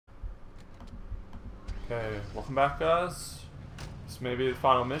Okay, welcome back, guys. This may be the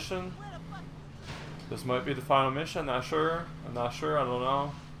final mission. This might be the final mission. Not sure. I'm not sure. I don't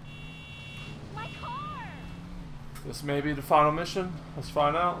know. My car. This may be the final mission. Let's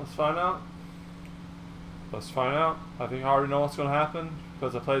find out. Let's find out. Let's find out. I think I already know what's going to happen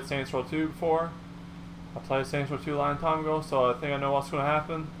because I played Saints Row 2 before. I played Saints Row 2 a long time ago, so I think I know what's going to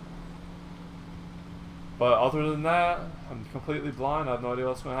happen. But other than that, I'm completely blind. I have no idea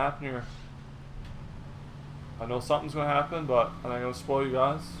what's going to happen here. I know something's going to happen, but I'm not going to spoil you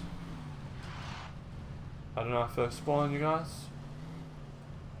guys. I do not feel like spoiling you guys.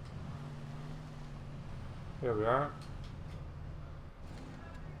 Here we are.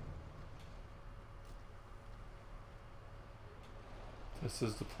 This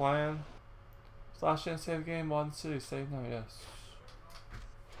is the plan. Last chance to save game, Modern City, save now, yes.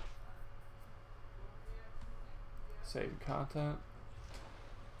 Save content.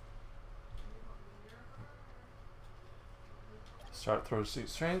 Start Thirsty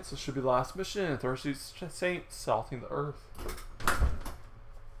Saints. This should be the last mission. Thirsty Saints, salting the earth.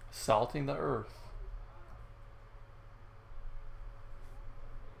 Salting the earth.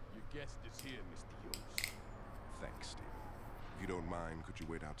 Your guest is here, Mr. Hughes. Thanks, Steve. If you don't mind, could you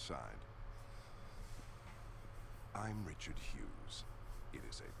wait outside? I'm Richard Hughes. It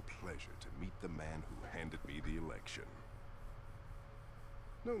is a pleasure to meet the man who handed me the election.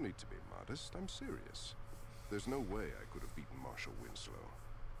 No need to be modest. I'm serious. There's no way I could have beaten Marshal Winslow.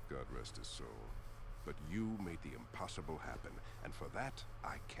 God rest his soul. But you made the impossible happen, and for that,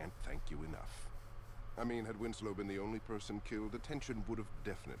 I can't thank you enough. I mean, had Winslow been the only person killed, attention would have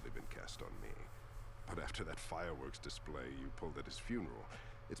definitely been cast on me. But after that fireworks display you pulled at his funeral,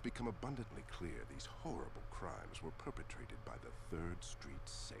 it's become abundantly clear these horrible crimes were perpetrated by the 3rd Street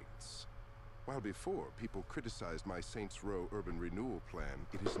Saints. While before people criticized my Saints Row urban renewal plan,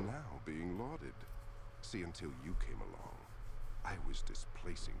 it is now being lauded. See, until you came along, I was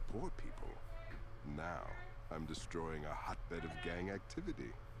displacing poor people. Now, I'm destroying a hotbed of gang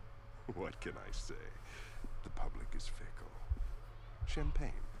activity. What can I say? The public is fickle. Champagne.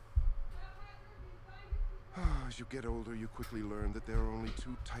 As you get older, you quickly learn that there are only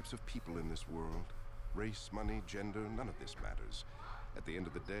 2 types of people in this world. Race, money, gender, none of this matters. At the end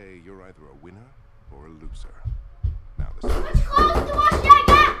of the day, you're either a winner or a loser. Now the Let's close the wash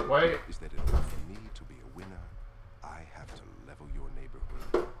jacket. Wait. is that in order for me to be a winner, I have to level your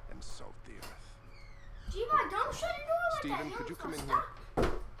neighborhood and salt the earth. G-Bot, don't shut the door like that. Steven, could you come in Stop.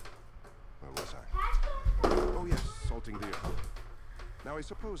 here? Where was I? Pass the- Oh yes, salting the earth. Now I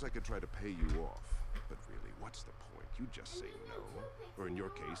suppose I could try to pay you off, but really, what's the point? You just say no. Or in your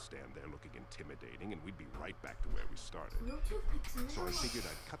case, stand there looking intimidating and we'd be right back to where we started. No toothpicks in So I there. figured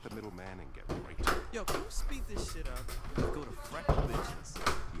I'd cut the middleman and get right to it. Yo, can you speed this shit up? Go to freckle bitches.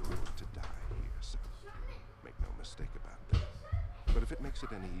 You're going to die here, son. Make no mistake about that. But if it makes it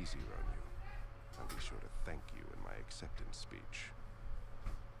any easier on you, I'll be sure to thank you in my acceptance speech.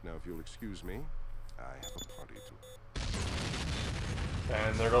 Now, if you'll excuse me, I have a party to...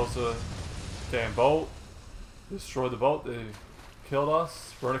 And there goes the damn boat. Destroyed the boat. They killed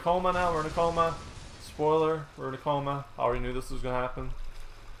us. We're in a coma now. We're in a coma. Spoiler. We're in a coma. I already knew this was going to happen.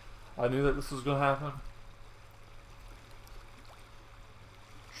 I knew that this was going to happen.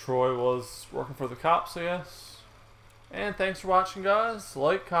 Troy was working for the cops, I guess. And thanks for watching, guys.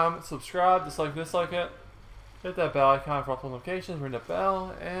 Like, comment, subscribe, dislike it. Hit that bell icon for upload notifications. Ring the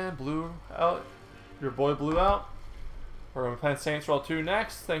bell. And Blue out. Your boy Blue out. We're going to play Saints Row 2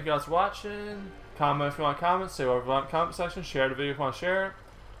 next. Thank you guys for watching. Comment if you want to comment. Say whatever you want in the comment section. Share the video if you want to share it.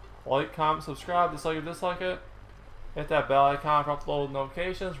 Like, comment, subscribe, dislike it. Hit that bell icon for upload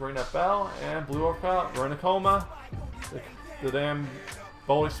notifications. Ring that bell. And Blue out. We're in a coma. The damn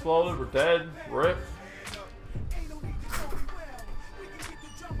boat exploded. We're dead. RIP.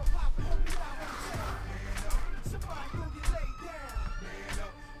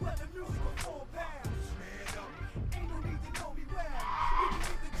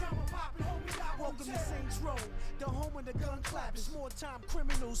 Welcome to Saints Row, the home of the gun clappers, small-time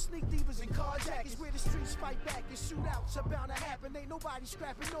criminals, sneak thievers, and carjackers. Where the streets fight back and shootouts are bound to happen. Ain't nobody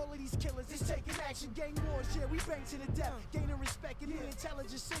scrapping all of these killers. It's taking action, gang wars, yeah, we bang to the death. Gaining respect in the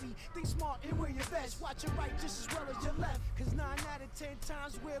intelligent city. Think smart and wear your vest. Watch your right just as well as your left. Cause 9 out of 10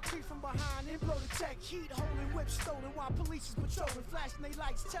 times we'll creep from behind and blow the tech. Heat holding, whips stolen while police is patrolling. Flashing they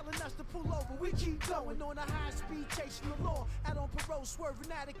lights, telling us to pull over. We keep going on a high speed, chasing the law. Out on parole,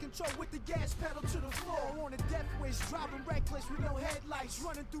 swerving out of control with the gas pedal to the floor. On a death wish, driving reckless with no headlights.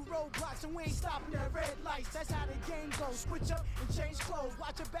 Running through roadblocks and we ain't stopping at red lights. That's how the game goes. Switch up and change clothes.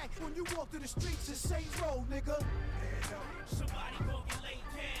 Watch your back when you walk through the streets of Saints Row, nigga. Somebody gon' get laid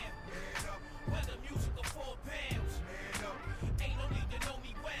down. Whether music or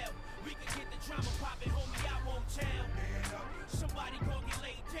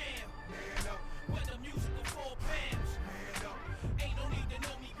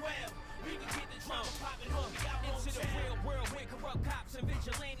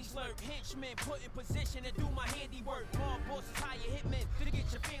alert. Henchmen put in position to do my handiwork. Mob bosses hire hitmen to get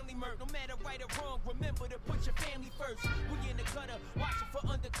your family murked. No matter right or wrong, remember to put your family first. We in the gutter, watching for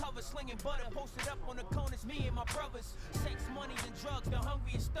undercover, slinging butter. Posted up on the corners, me and my brothers. Sex, money, and drugs, the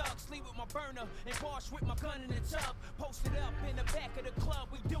hungriest thugs. Sleep with my burner and wash with my gun in the tub. Posted up in the back of the club,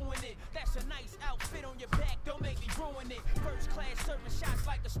 we doing it. That's a nice outfit on your back, don't make me ruin it. First class serving shots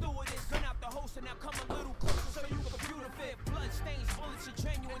like the stewardess. Gun out the holster, now come a little closer so you can computer fit. Blood stains, bullets are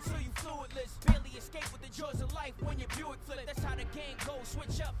genuine, so you fluidless. Barely escape with the jaws of life when your Buick flip. That's how the game goes.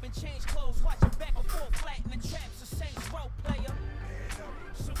 Switch up and change clothes. Watch it back and forth, flatten the traps. The Saints row player.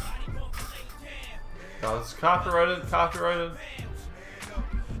 Somebody gon' lay down. Guys, it's copyrighted. Copyrighted.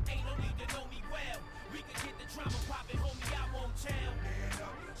 Ain't no need to know me well. We can get the drama poppin', homie, I won't tell.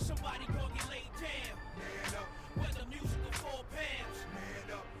 Somebody gon' get laid down. Whether music or 4 pounds.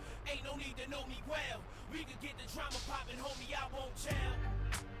 Ain't no need to know me well. We can get the drama poppin', homie, I won't tell.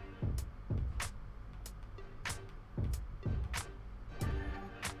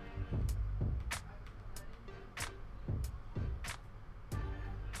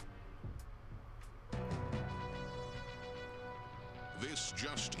 This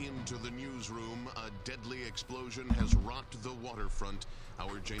just into the newsroom. A deadly explosion has rocked the waterfront.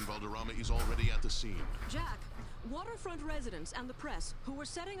 Our Jane Valderrama is already at the scene. Jack, waterfront residents and the press, who were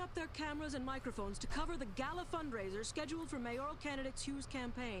setting up their cameras and microphones to cover the gala fundraiser scheduled for mayoral candidate Hugh's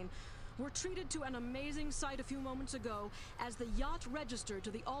campaign, were treated to an amazing sight a few moments ago as the yacht registered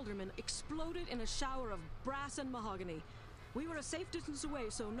to the alderman exploded in a shower of brass and mahogany. We were a safe distance away,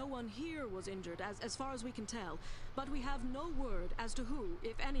 so no one here was injured, as far as we can tell. But we have no word as to who,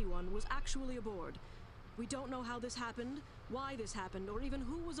 if anyone, was actually aboard. We don't know how this happened, why this happened, or even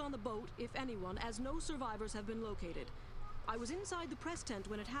who was on the boat, if anyone, as no survivors have been located. I was inside the press tent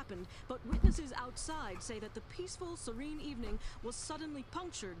when it happened, but witnesses outside say that the peaceful, serene evening was suddenly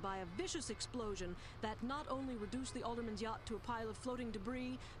punctured by a vicious explosion that not only reduced the alderman's yacht to a pile of floating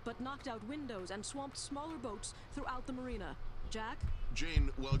debris, but knocked out windows and swamped smaller boats throughout the marina. Jack? Jane,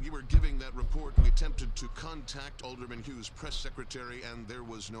 while you were giving that report, we attempted to contact Alderman Hugh's press secretary, and there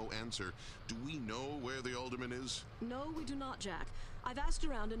was no answer. Do we know where the alderman is? No, we do not, Jack. I've asked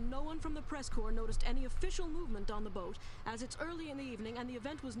around, and no one from the press corps noticed any official movement on the boat, as it's early in the evening and the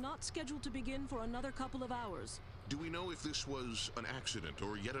event was not scheduled to begin for another couple of hours. Do we know if this was an accident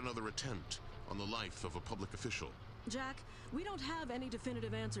or yet another attempt on the life of a public official? Jack, we don't have any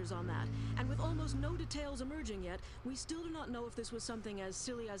definitive answers on that, and with almost no details emerging yet, we still do not know if this was something as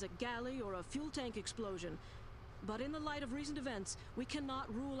silly as a galley or a fuel tank explosion. But in the light of recent events, we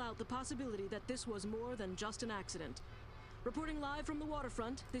cannot rule out the possibility that this was more than just an accident. Reporting live from the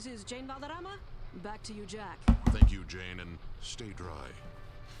waterfront, this is Jane Valderrama. Back to you, Jack. Thank you, Jane, and stay dry.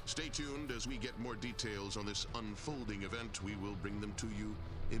 Stay tuned as we get more details on this unfolding event. We will bring them to you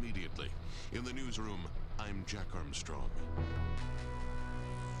immediately. In the newsroom, I'm Jack Armstrong.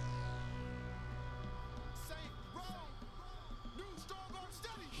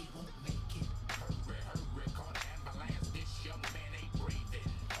 He won't make it. Hurry, call an ambulance. This young man ain't breathing.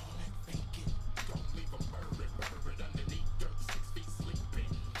 All that thinking, don't leave him buried underneath dirt, 6 feet sleeping.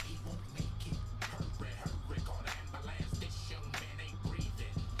 He won't make it. Hurry, call an ambulance. This young man ain't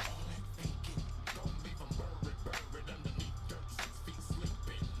breathing. All that thinking, don't leave him buried underneath dirt, 6 feet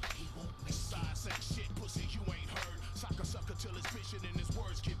sleeping. He won't make it. Side sex shit, pussy, you ain't heard. Sucker till it's fishing in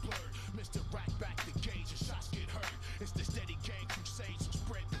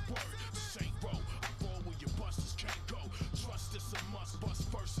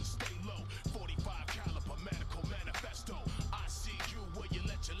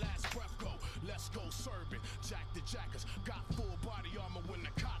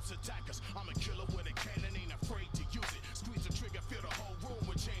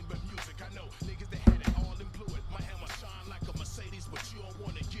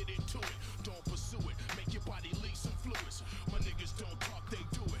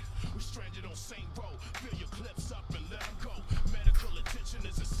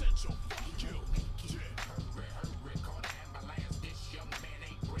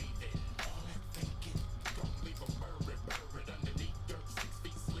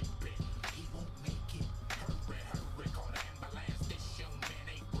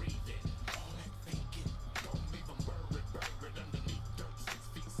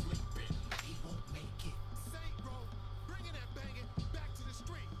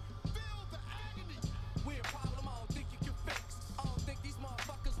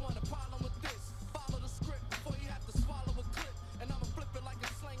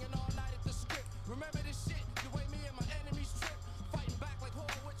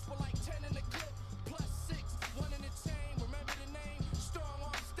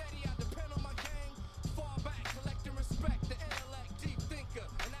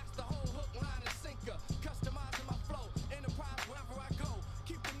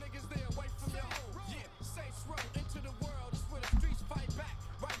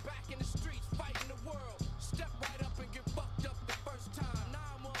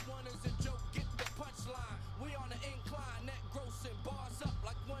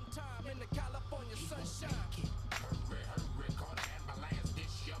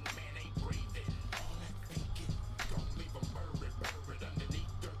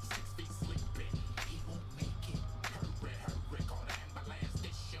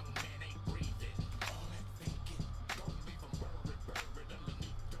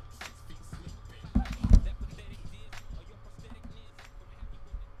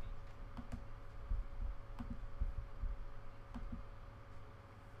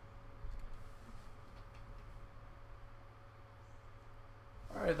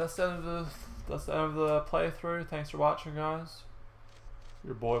Alright, that's the end of the playthrough. Thanks for watching, guys.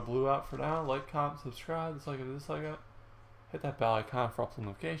 Your boy Blue out for now. Like, comment, subscribe, dislike it, dislike it. Hit that bell icon for upload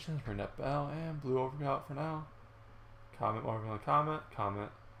notifications, ring that bell, and Blue over out for now. Comment more if you want to comment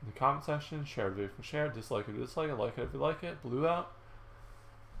in the comment section, share the video if you share, dislike it, like it if you like it, Blue out.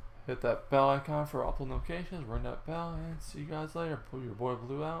 Hit that bell icon for upload notifications, ring that bell, and see you guys later. Your boy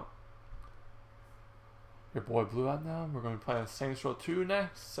Blue out. Your boy Blue out now. We're going to be playing Saints Row 2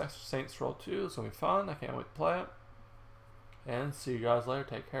 next. Saints Row 2. It's going to be fun. I can't wait to play it. And see you guys later.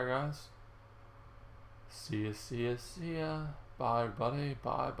 Take care, guys. See ya. Bye, everybody.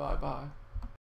 Bye.